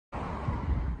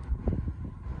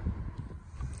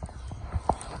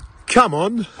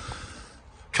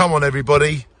Come on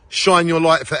everybody, shine your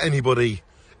light for anybody.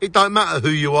 It don't matter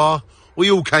who you are,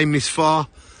 we all came this far.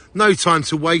 No time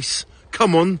to waste.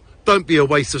 Come on, don't be a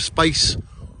waste of space.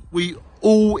 We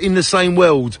all in the same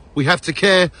world. We have to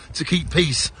care to keep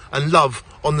peace and love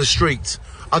on the street.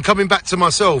 I'm coming back to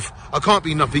myself. I can't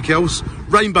be nothing else.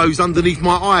 Rainbows underneath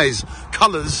my eyes.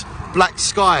 Colours, black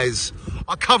skies.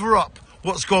 I cover up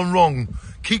what's gone wrong.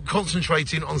 Keep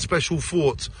concentrating on special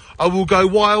thought. I will go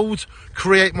wild,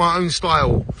 create my own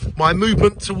style. My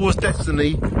movement towards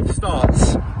destiny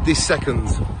starts this second.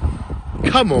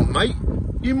 Come on, mate.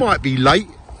 You might be late.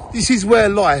 This is where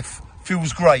life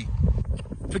feels great.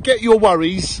 Forget your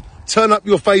worries. Turn up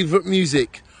your favourite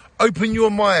music. Open your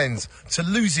mind to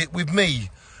lose it with me.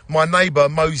 My neighbour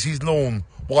mows his lawn.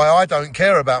 Why, I don't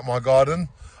care about my garden.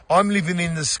 I'm living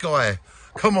in the sky.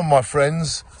 Come on, my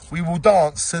friends. We will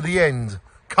dance to the end.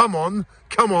 Come on,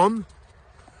 come on.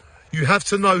 You have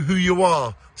to know who you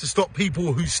are to stop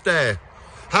people who stare.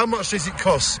 How much does it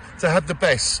cost to have the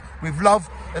best? With love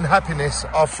and happiness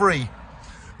are free.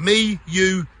 Me,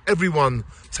 you, everyone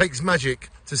takes magic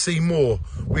to see more.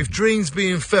 With dreams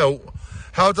being felt,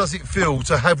 how does it feel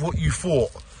to have what you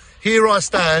thought? Here I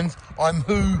stand, I'm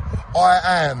who I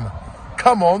am.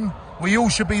 Come on, we all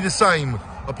should be the same,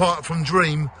 apart from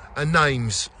dream and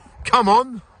names. Come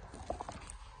on.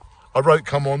 I wrote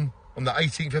Come On the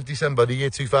 18th of December, the year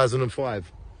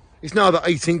 2005. It's now the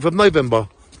 18th of November,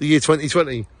 the year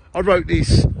 2020. I wrote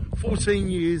this 14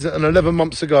 years and 11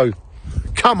 months ago.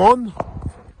 Come on.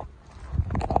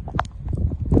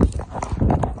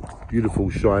 Beautiful,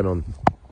 shine on.